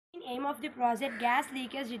Aim of the project: gas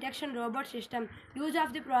leakage detection robot system. Use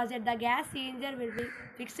of the project: the gas cylinder will be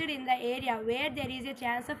fixed in the area where there is a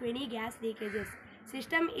chance of any gas leakages.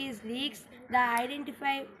 System is leaks. The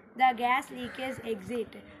identify the gas leakage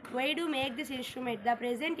exit. Why do make this instrument? The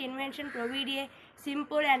present invention provide a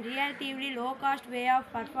simple and relatively low cost way of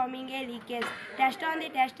performing a leakage test. On the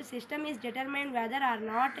test system is determined whether or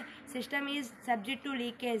not system is subject to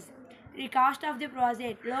leakage. The cost of the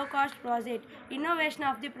project: low cost project. Innovation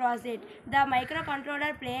of the project: the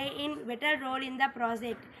microcontroller play in vital role in the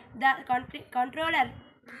project. The controller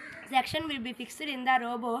section will be fixed in the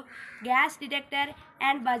robo, gas detector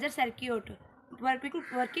and buzzer circuit.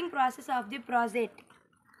 Working process of the project.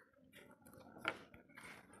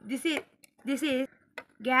 This is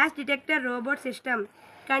gas detector robot system.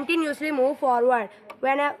 Continuously move forward.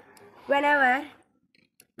 Whenever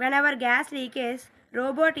whenever gas leakage,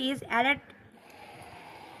 robot is alert.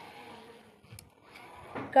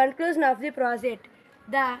 Conclusion of the project: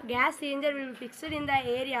 the gas cylinder will be fixed in the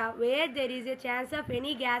area where there is a chance of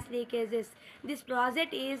any gas leakages. This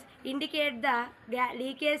project is indicate the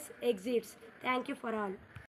leakage exits. Thank you for all.